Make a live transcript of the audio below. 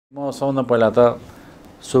म सबभन्दा पहिला त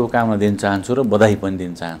शुभकामना दिन चाहन्छु र बधाई पनि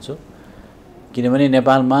दिन चाहन्छु किनभने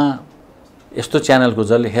नेपालमा यस्तो च्यानलको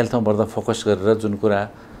जसले हेल्थमा बढ्दा फोकस गरेर जुन कुरा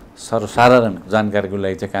सर्वसाधारण जानकारीको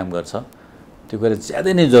लागि चाहिँ काम गर्छ त्यो कुरा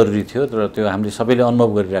ज्यादै नै जरुरी थियो र त्यो हामीले सबैले अनुभव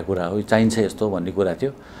गरिरहेको कुरा हो चाहिन्छ यस्तो भन्ने कुरा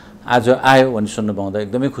थियो आज आयो भन्ने सुन्न पाउँदा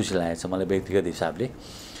एकदमै खुसी लागेको छ मलाई व्यक्तिगत हिसाबले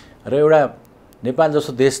र एउटा नेपाल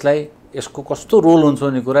जस्तो देशलाई यसको कस्तो रोल हुन्छ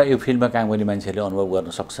भन्ने कुरा यो फिल्डमा काम गर्ने मान्छेहरूले अनुभव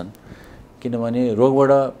गर्न सक्छन् किनभने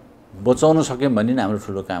रोगबाट बचाउन सक्यौं भन्ने नै हाम्रो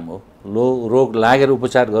ठुलो काम हो रोग लागेर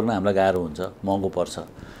उपचार गर्न हामीलाई गाह्रो हुन्छ महँगो पर्छ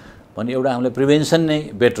भने एउटा हामीले प्रिभेन्सन नै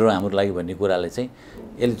बेटर हो हाम्रो लागि भन्ने कुराले चाहिँ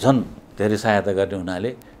यसले झन् धेरै सहायता गर्ने हुनाले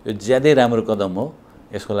यो ज्यादै राम्रो कदम हो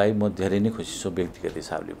यसको लागि म धेरै नै खुसी छु व्यक्तिगत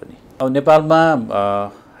हिसाबले पनि अब नेपालमा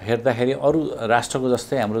हेर्दाखेरि अरू राष्ट्रको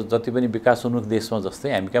जस्तै हाम्रो जति पनि विकासोन्मुख देशमा जस्तै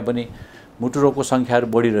हामी कहाँ पनि मुटु रोगको सङ्ख्याहरू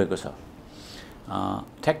बढिरहेको छ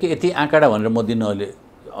ठ्याक्कै यति आँकडा भनेर म दिन अहिले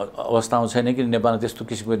अवस्थामा छैन कि नेपालमा त्यस्तो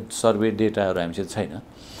किसिमको सर्वे डेटाहरू हामीसित छैन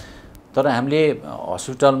तर हामीले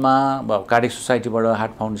हस्पिटलमा कार्डियक सोसाइटीबाट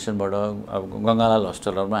हार्ट फाउन्डेसनबाट गङ्गालाल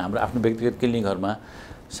हस्पिटलहरूमा हाम्रो आफ्नो व्यक्तिगत क्लिनिकहरूमा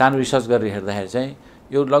सानो रिसर्च गरेर हेर्दाखेरि चाहिँ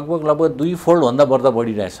यो लगभग 2 फोल्डभन्दा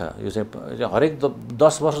बढिरहेछ यो चाहिँ हरेक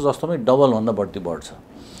 10 वर्ष जस्तोमै डबलभन्दा बढ्छ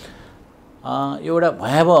एउटा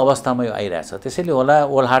भयावह अवस्थामा यो आइरहेछ त्यसैले होला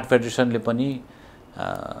वर्ल्ड हार्ट फेडरेसनले पनि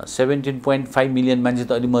 17.5 मिलियन मान्छे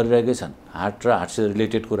त अलि मरिरहेकै छन् हार्ट र हार्टसित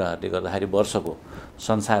रिलेटेड कुराहरूले गर्दाखेरि वर्षको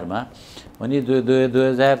संसारमा अनि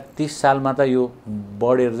 2030 सालमा त यो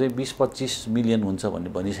बढेर चाहिँ 20-25 मिलियन हुन्छ भन्ने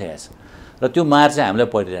भनिसकेको छ र त्यो मार चाहिँ हामीलाई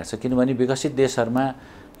परिरहेछ किनभने विकसित देशहरूमा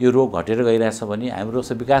यो रोग घटेर गइरहेछ भने हाम्रो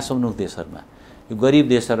विकासोन्मुख देशहरूमा यो गरिब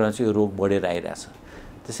देशहरूमा चाहिँ यो रोग बढेर आइरहेछ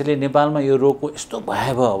त्यसैले नेपालमा यो रोगको यस्तो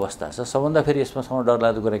भयावह अवस्था छ सबभन्दा फेरि यसमा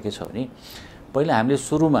डरलाग्दो कुरा के छ भने पहिला हामीले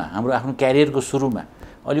सुरुमा हाम्रो आफ्नो क्यारियरको सुरुमा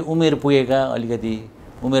अलि उमेर पुगेका अलिकति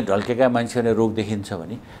उमेर ढल्केका मान्छेहरूले रोग देखिन्छ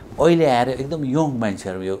भने अहिले आएर एकदम यङ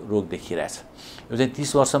मान्छेहरू यो रोग देखिरहेछ यो चाहिँ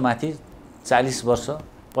 30 वर्ष माथि 40 वर्ष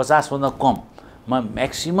 50 भन्दा कममा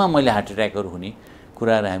म्याक्सिमम मैले हार्ट एट्याकहरू हुने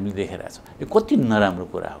कुराहरू हामीले देखेरहेछ यो कति नराम्रो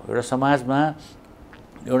कुरा हो एउटा समाजमा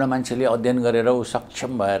एउटा मान्छेले अध्ययन गरेर ऊ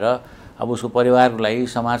सक्षम भएर अब उसको परिवारको लागि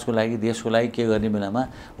समाजको लागि देशको लागि के गर्ने बेलामा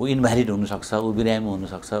ऊ इन्भ्यालिड हुनसक्छ ऊ बिरामी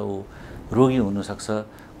हुनसक्छ ऊ रोगी हुनसक्छ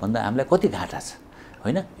भन्दा हामीलाई कति घाटा छ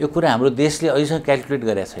होइन यो कुरा हाम्रो देशले अहिलेसम्म क्याल्कुलेट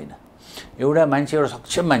गरेको छैन एउटा मान्छे एउटा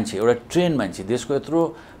सक्षम मान्छे एउटा ट्रेन मान्छे देशको यत्रो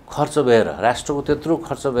खर्च भएर राष्ट्रको त्यत्रो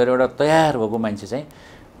खर्च भएर एउटा तयार भएको मान्छे चाहिँ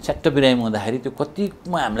च्याट्ट बिरामी हुँदाखेरि त्यो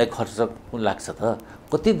कतिमा हामीलाई खर्च लाग्छ त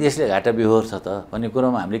कति देशले घाटा बिहोर्छ त भन्ने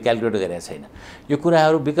कुरामा हामीले क्याल्कुलेट गरेको छैन यो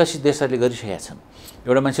कुराहरू विकसित देशहरूले गरिसकेका छन्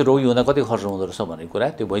एउटा मान्छे रोगी हुँदा कति खर्च हुँदो रहेछ भन्ने कुरा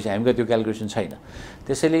त्यो भएपछि हामीको त्यो क्याल्कुलेसन छैन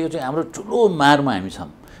त्यसैले यो चाहिँ हाम्रो ठुलो मारमा हामी छौँ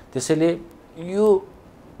त्यसैले यो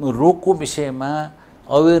रोगको विषयमा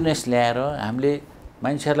अवेरनेस ल्याएर हामीले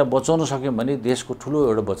मान्छेहरूलाई बचाउन सक्यौं भने देशको ठुलो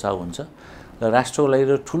एउटा बचाउ हुन्छ र राष्ट्रको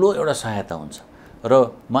लागि ठुलो एउटा सहायता हुन्छ र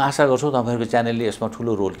म आशा गर्छु तपाईहरुको च्यानलले यसमा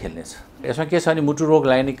ठुलो रोल खेल्नेछ यसमा के छ भने मुटु रोग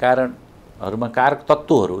लाग्ने कारणहरुमा कारक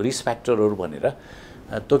तत्त्वहरु रिस्क फ्याक्टरहरु भनेर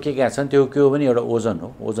तोकेका छन् त्यो के हो भने एउटा ओजन हो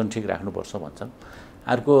ओजन ठीक राख्नुपर्छ भन्छन्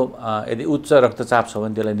अर्को यदि उच्च रक्तचाप छ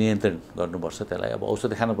भने त्यसलाई नियन्त्रण गर्नुपर्छ त्यसलाई अब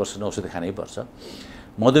औषधि खानुपर्छ न औषधि खानै पर्छ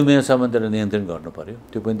मधुमेह छ भने त्यसलाई नियन्त्रण गर्नु पर्यो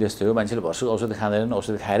त्यो पनि त्यस्तै हो मान्छेले भर्सक औषधि खाँदैन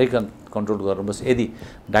औषधि खाएरै कन्ट्रोल गर्नुपर्छ यदि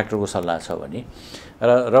डाक्टरको सल्लाह छ भने र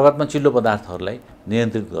रगतमा चिल्लो पदार्थहरूलाई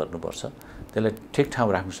नियन्त्रित गर्नुपर्छ त्यसलाई ठिक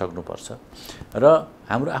ठाउँ राख्न सक्नुपर्छ र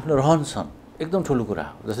हाम्रो आफ्नो रहनसहन एकदम ठुलो कुरा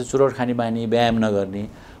हो जस्तै चुरोट खाने बानी व्यायाम नगर्ने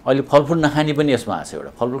अहिले फलफुल नखाने पनि यसमा आछ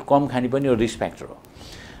एउटा फलफुल कम खाने पनि एउटा रिस्क फ्याक्टर हो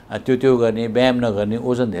त्यो गर्ने व्यायाम नगर्ने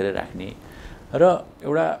ओजन धेरै राख्ने र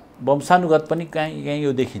एउटा वंशानुगत पनि कहीँ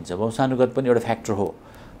यो देखिन्छ वंशानुगत पनि एउटा फ्याक्टर हो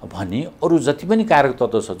भने अरु जति पनि कारक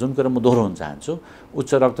तत्त्व छ जुन कुरा म दोहोऱ्याउन चाहन्छु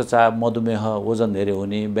उच्च रक्तचाप मधुमेह ओजन धेरै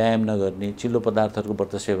हुने व्यायाम नगर्ने चिल्लो पदार्थहरूको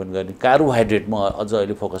बढ्ता सेवन गर्ने कार्बोहाइड्रेटमा अझ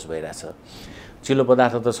अहिले फोकस भइरहेछ चिल्लो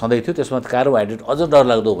पदार्थ त सधैँ थियो त्यसमा कार्बोहाइड्रेट अझ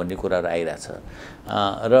डरलाग्दो भन्ने कुराहरू आइरहेछ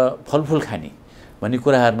र फलफुल खाने भन्ने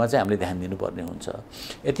कुराहरुमा चाहिँ हामीले ध्यान दिनुपर्ने हुन्छ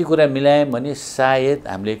यति कुरा मिलायौं भने सायद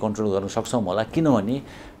हामीले कन्ट्रोल गर्न सक्छौं होला किनभने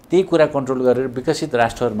त्यही कुरा कन्ट्रोल गरेर विकसित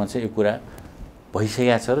राष्ट्रहरुमा चाहिँ यो कुरा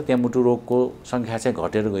भइसकेको छ र त्यहाँ मुटु रोगको संख्या चाहिँ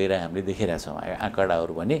घटेर गइरहेको हामीले देखिरहेछौं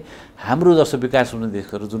आँकडाहरु भने हाम्रो जस्तो विकास हुने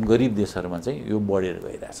देशहरु जुन गरिब देशहरुमा चाहिँ यो बढेर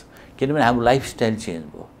गइरहेछ किनभने हाम्रो लाइफस्टाइल चेन्ज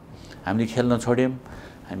भयो हामीले खेल्न छोड्यौं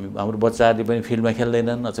हाम्रो बच्चाहरूले पनि फिल्डमा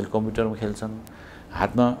खेल्दैनन् अचेल कम्प्युटरमा खेल्छन्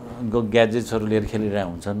हातमा ग्याजेट्सहरु लिएर खेलिरहेका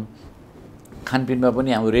हुन्छन् खानपिनमा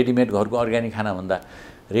पनि हाम्रो रेडिमेड घरको अर्ग्यानिक खाना भन्दा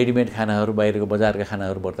रेडिमेड खानाहरू बाहिरको बजारका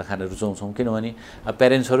खानाहरू बढ्ता खान रुचाउँछौं किनभने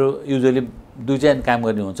प्यारेन्ट्सहरु युजुअली दुईजना काम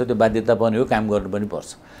गर्ने हुन्छ त्यो बाध्यता पनि हो काम गर्नु पनि पर्छ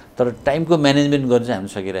तर टाइमको म्यानेजमेन्ट गर्न चाहिँ हामी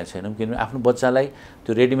सकिरहेका छैनौं किनभने आफ्नो बच्चालाई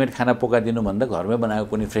त्यो रेडिमेड खाना पकाइदिनु भन्दा घरमै बनाएको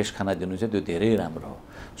कुनै फ्रेश खाना दिनु चाहिँ त्यो धेरै राम्रो हो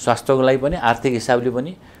स्वास्थ्यको लागि पनि आर्थिक हिसाबले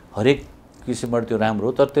पनि हरेक किसिमबाट त्यो राम्रो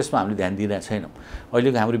हो, तर त्यसमा हामीले ध्यान दिइरहेको छैनौँ।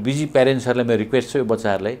 अहिलेको हाम्रो बिजी प्यारेन्ट्सहरूलाई मेरो रिक्वेस्ट छ यो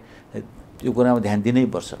बच्चाहरूलाई यो कुरामा ध्यान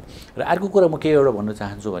दिनैपर्छ। र अर्को कुरा म के एउटा भन्न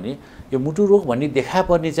चाहन्छु भने यो मुटु रोग भन्ने देखा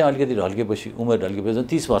पर्ने चाहिँ अलिकति ढल्केपछि उमेर ढल्केपछि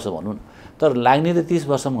 30 वर्ष भनौँ न, तर लाग्ने त 30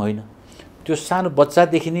 वर्षमा होइन। त्यो सानो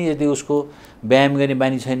बच्चादेखि नै यदि उसको व्यायाम गर्ने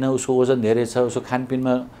बानी छैन, उसको वजन धेरै छ, उसको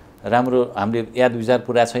खानपिनमा राम्रो हामीले याद विचार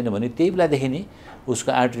पुरा छैन भने त्यही बेलादेखि नै उसको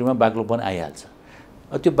आर्ट्रीमा बाक्लोपन आइहाल्छ।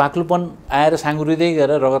 त्यो बाक्लोपन आएर साङ्गुरिँदै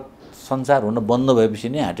गएर रगत सञ्चार हुन बन्द भएपछि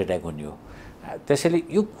नै हार्ट एट्याक हुने हो। त्यसैले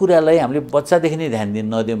यो कुरालाई हामीले बच्चादेखि नै ध्यान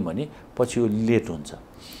नदियौँ भने पछि यो लेट हुन्छ।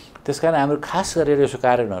 त्यसकारण हाम्रो खास गरेर यसो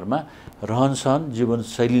कारणहरूमा रहनसहन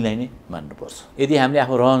जीवनशैलीलाई नै मान्नुपर्छ। यदि हामीले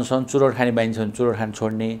आफ्नो रहनसहन चुरोट खाने बानी छ भने चुरोट खान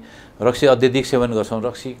छोड्ने, रक्सी अत्यधिक सेवन गर्छौँ,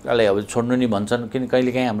 रक्सीलाई अब छोड्नु नि भन्छन्, किन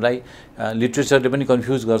कहिलेकाहीँ हामीलाई लिट्रेचरले पनि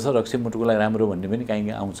कन्फ्युज गर्छ रक्सी मुटुको लागि राम्रो भन्ने पनि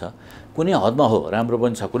कहीँ आउँछ। कुनै हदमा हो राम्रो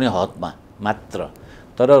पनि छ, कुनै हदमा मात्र,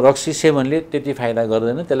 तर रक्सी सेवनले त्यति फाइदा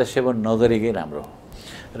गर्दैन, त्यसलाई सेवन नगरेकै राम्रो हो।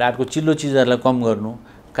 र अर्को चिल्लो चिजहरूलाई कम गर्नु,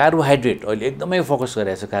 कार्बोहाइड्रेट अहिले एकदमै फोकस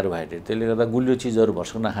गरिरहेको छ कार्बोहाइड्रेट, त्यसले गर्दा गुलियो चिजहरू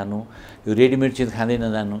भर्सक नखानु, यो रेडिमेड चिज खाँदै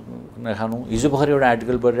नखानु। हिजो भर्खर एउटा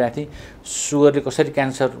आर्टिकल पढिरहेको थिएँ, सुगरले कसरी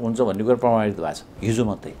क्यान्सर हुन्छ भन्ने कुरा प्रमाणित भएको छ। हिजो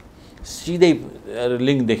मात्रै सिधै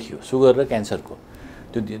लिङ्क देखियो सुगर र क्यान्सरको,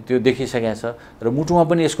 त्यो देखिसकेको छ। र मुटुमा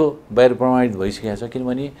पनि यसको बाहिर प्रमाणित भइसकेको छ,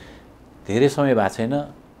 किनभने धेरै समय भएको छैन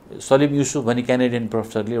सलिम युसुफ भन्ने क्यानेडियन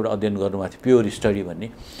प्रोफेसरले एउटा अध्ययन गर्नुभएको थियो, प्योर स्टडी भन्ने।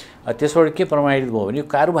 त्यसबाट के प्रमाणित भयो भने यो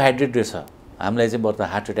कार्बोहाइड्रेट रहेछ हामीलाई चाहिँ बरु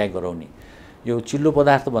हार्ट एट्याक गराउने। यो चिल्लो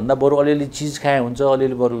पदार्थभन्दा बरु अलिअलि चिज खाए हुन्छ,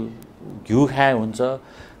 अलिअलि बरु घिउ खाए हुन्छ,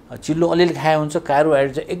 चिल्लो अलिअलि खाए हुन्छ,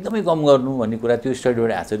 कार्बोहाइड्रेट चाहिँ एकदमै कम गर्नु भन्ने कुरा त्यो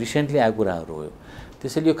स्टडीबाट आएको छ, रिसेन्टली आएको कुराहरू हो।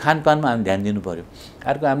 त्यसैले यो खानपानमा हामी ध्यान दिनु पऱ्यो।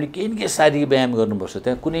 अर्को हामीले केही न केही शारीरिक व्यायाम गर्नुपर्छ,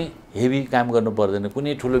 त्यहाँ कुनै हेभी काम गर्नु पर्दैन,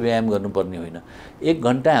 कुनै ठुलो व्यायाम गर्नुपर्ने होइन। 1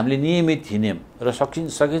 घन्टा हामीले नियमित हिँड्यौँ र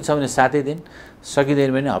सकिन्छ भने 7 दिन, सकिँदैन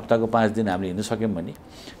भने हप्ताको 5 दिन हामीले हिँड्न सक्यौँ भने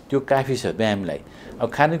त्यो काफी छ व्यायामलाई। अब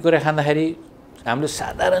खानेकुरा खाँदाखेरि हामीले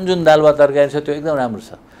साधारण जुन दाल वा तरकारी छ त्यो एकदम राम्रो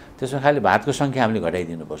छ, त्यसमा खालि भातको सङ्ख्या हामीले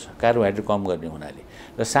घटाइदिनुपर्छ कार्बोहाइड्रेट कम गर्ने हुनाले,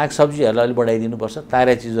 र सागसब्जीहरूलाई अलिक बढाइदिनुपर्छ,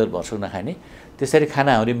 ताजा चिजहरू भर्सक नखाने। त्यसरी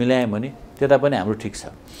खानाहरू मिलायौँ भने त्यता पनि हाम्रो ठिक छ।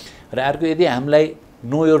 र अर्को यदि हामीलाई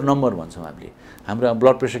नो योर नम्बर भन्छौँ हामीले, हाम्रो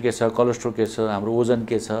ब्लड प्रेसर के छ, कोलेस्ट्रोल के छ, हाम्रो वजन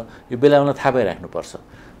के छ, यो बेला बेला थाहा पाइराख्नुपर्छ।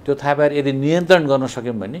 त्यो थाहा पाएर यदि नियन्त्रण गर्न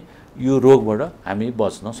सक्यौँ भने यो रोगबाट हामी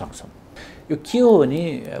बच्न सक्छौँ। यो के हो भने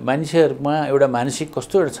मान्छेहरूमा एउटा मानसिक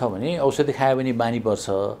कस्तो एउटा छ भने औषधि खायो भने बानी पर्छ,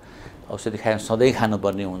 औषधि खायो सधैँ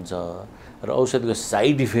खानुपर्ने हुन्छ, र औषधिको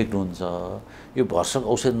साइड इफेक्ट हुन्छ, यो भर्सक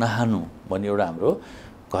औषध नखानु भन्ने एउटा हाम्रो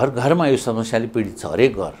घर घरमा यो समस्याले पीडित छ,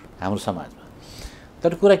 हरेक घर हाम्रो समाजमा।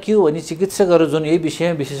 तर कुरा के हो भने चिकित्सकहरू जुन यही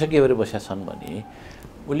विषयमा विशेषज्ञ भएर बसेका छन् भने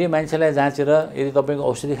उसले मान्छेलाई जाँचेर यदि तपाईँको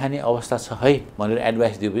औषधि खाने अवस्था छ है भनेर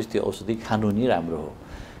एडभाइस दिएपछि त्यो औषधि खानु नि राम्रो हो।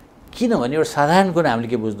 किनभने एउटा साधारण कुरा हामीले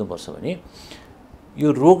के बुझ्नुपर्छ भने यो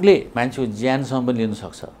रोगले मान्छेको ज्यानसम्म पनि लिन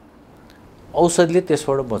सक्छ, औषधिले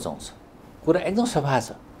त्यसबाट बचाउँछ, कुरा एकदम सफा छ।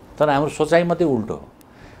 तर हाम्रो सोचाइ मात्रै उल्टो हो।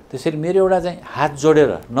 त्यसैले मेरो एउटा चाहिँ हात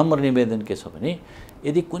जोडेर नम्र निवेदन के छ भने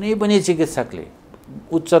यदि कुनै पनि चिकित्सकले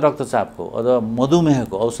उच्च रक्तचापको अथवा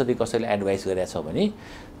मधुमेहको औषधि कसैले एडभाइस गरेको छ भने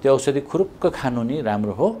त्यो औषधि खुरुक्क खानु नि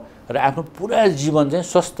राम्रो हो, र आफ्नो पुरा जीवन चाहिँ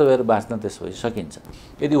स्वस्थ भएर बाँच्न त्यसपछि सकिन्छ।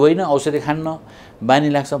 यदि होइन औषधि खान्न बानी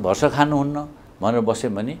लाग्छ, भर्सक खानुहुन्न भनेर बस्यो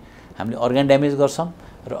भने हामीले अर्गान ड्यामेज गर्छौँ,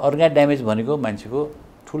 र अर्गान ड्यामेज भनेको मान्छेको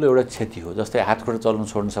ठुलो एउटा क्षति हो। जस्तै हातखुट्टा चल्न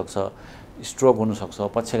छोड्न सक्छ, स्ट्रोक हुनसक्छ,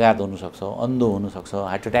 पक्षघात हुनसक्छ, अन्धो हुनसक्छ,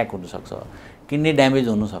 हार्ट एट्याक हुनसक्छ, किडनी ड्यामेज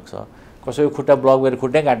हुनसक्छ, कसैको खुट्टा ब्लक भएर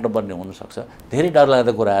खुट्टै काट्नुपर्ने हुनसक्छ, धेरै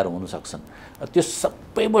डरलाग्दो कुराहरू हुनसक्छन्। त्यो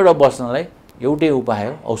सबैबाट बच्नलाई एउटै उपाय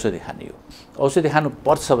हो औषधि खाने हो। औषधि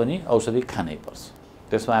खानुपर्छ भने औषधि खानै पर्छ,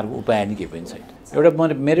 त्यसमा अर्को उपाय नि केही पनि छैन। एउटा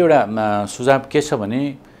मेरो एउटा सुझाव के छ भने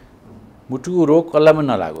मुटुको रोग कसलाई पनि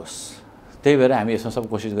नलागोस्, त्यही भएर हामी यसमा सब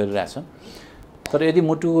कोसिस गरिरहेछौँ। तर यदि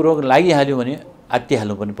मुटुको रोग लागिहाल्यो भने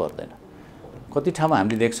आत्तिहाल्नु पनि पर्दैन। कति ठाउँमा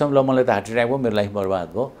हामीले देख्छौँ ल मलाई त हार्ट एट्याक भयो, मेरो लाइफ बर्बाद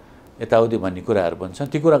भयो, यताउति भन्ने कुराहरू पनि छन्,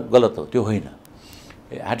 त्यो कुरा गलत हो, त्यो होइन।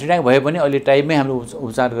 हार्ट एट्याक भए पनि अहिले टाइममै हामीले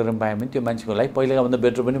उपचार गरेर पायौँ भने त्यो मान्छेको लागि पहिलाको भन्दा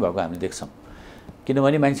बेटर पनि भएको हामीले देख्छौँ।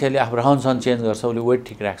 किनभने मान्छेहरूले आफ्नो रहनसहन चेन्ज गर्छ, उसले वेट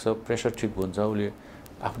ठिक राख्छ, प्रेसर ठिक हुन्छ, उसले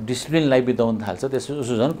आफ्नो डिसिप्लिन लाइफ बिताउन थाल्छ, त्यसपछि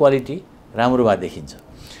उसको झन् क्वालिटी राम्रो भए देखिन्छ।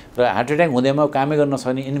 र हार्ट एट्याक हुँदैमा कामै गर्न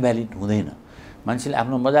सक्ने इनभ्यालिड हुँदैन, मान्छेले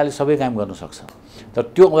आफ्नो मजाले सबै काम गर्न सक्छ। तर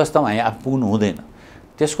त्यो अवस्थामा हामी आफू पुग्नु हुँदैन।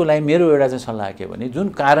 त्यसको लागि मेरो एउटा चाहिँ सल्लाह के भने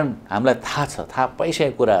जुन कारण हामीलाई थाहा छ, थाहा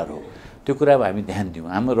पाइसकेको कुराहरू हो, त्यो कुरामा हामी ध्यान दिउँ।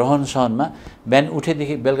 हाम्रो रहनसहनमा बिहान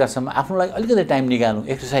उठेदेखि बेलुकासम्म आफ्नो लागि अलिकति टाइम निकाल्नु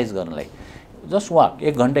एक्सर्साइज गर्नलाई, जस्ट वाक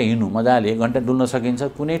 1 घन्टा हिँड्नु मजाले, 1 घन्टा डुल्न सकिन्छ,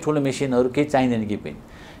 कुनै ठुलो मेसिनहरू केही चाहिँदैन केही पनि,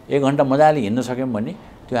 1 घन्टा मजाले हिँड्न सक्यौँ भने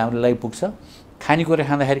त्यो हाम्रो लागि पुग्छ। खानेकुरा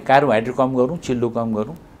खाँदाखेरि कार्बोहाइड्रेट कम गरौँ, चिल्लो कम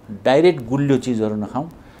गरौँ, डाइरेक्ट गुलियो चिजहरू नखाउँ,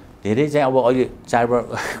 धेरै चाहिँ अब अहिले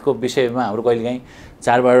चाडबाडको विषयमा हाम्रो कहिलेकाहीँ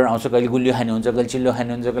चाडबाड आउँछ, कहिले गुलियो खाने हुन्छ, कहिले चिल्लो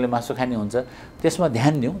खाने हुन्छ, कहिले मासु खाने हुन्छ, त्यसमा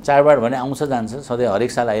ध्यान दिउँ। चाडबाड भने आउँछ जान्छ, सधैँ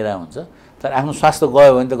हरेक साल आइरहेको हुन्छ, तर आफ्नो स्वास्थ्य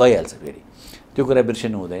गयो भने त गइहाल्छ फेरि, त्यो कुरा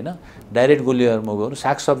बिर्सिनु हुँदैन। डाइरेक्ट गोलीहरूमा गरौँ,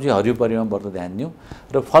 सागसब्जी हरियो परियोमा बढ्दो ध्यान दिउँ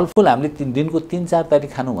र फलफुल हामीले दिनको 3-4 ताली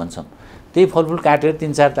खानु भन्छौँ, त्यही फलफुल काटेर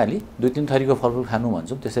 3-4 ताली 2-3 थरीको फलफुल खानु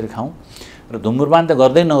भन्छौँ, त्यसरी खाउँ। र धुम्रपान त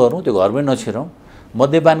गर्दै नगरौँ, त्यो घरमै नछिरौँ।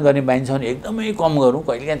 मद्यपान गर्ने बानी छ भने एकदमै कम गरौँ,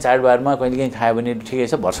 कहिलेकाहीँ चाडबाडमा कहिलेकाहीँ खायो भने ठिकै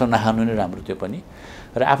छ, भर्खर नखानु नै राम्रो त्यो पनि।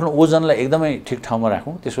 र आफ्नो ओजनलाई एकदमै ठिक ठाउँमा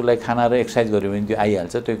राखौँ, त्यसको लागि खाना र एक्सर्साइज गऱ्यो भने त्यो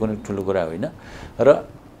आइहाल्छ, त्यो कुनै ठुलो कुरा होइन। र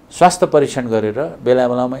स्वास्थ्य परीक्षण गरेर बेला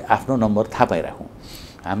बेलामा आफ्नो नम्बर थाहा पाइराखौँ।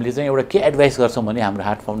 हामीले चाहिँ एउटा के एडभाइस गर्छौँ भने हाम्रो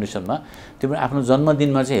हार्ट फाउन्डेसनमा, तिम्रो आफ्नो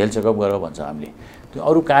जन्मदिनमा चाहिँ हेल्थ चेकअप गरेर भन्छ हामीले। त्यो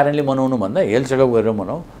अरू कारणले मनाउनु भन्दा हेल्थ चेकअप गरेर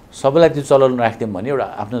मनाऊ। सबैलाई त्यो चलन राखिदिउँ भने एउटा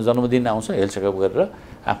आफ्नो जन्मदिन आउँछ, हेल्थ चेकअप गरेर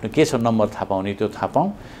आफ्नो के छ नम्बर थाहा पाउने त्यो थाहा पाऊँ।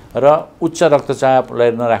 र उच्च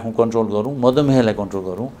रक्तचापलाई नराखौँ, कन्ट्रोल गरौँ, मधुमेहलाई कन्ट्रोल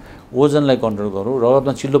गरौँ, ओजनलाई कन्ट्रोल गरौँ,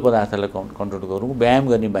 रगतमा चिल्लो पदार्थलाई कन्ट्रोल गरौँ, व्यायाम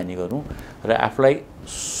गर्ने बानी गरौँ र आफूलाई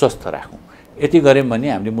स्वस्थ राखौँ। यति गऱ्यौँ भने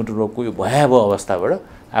हामीले मुटु रोगको यो भयावह अवस्थाबाट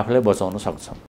आफूलाई बचाउन सक्छौँ।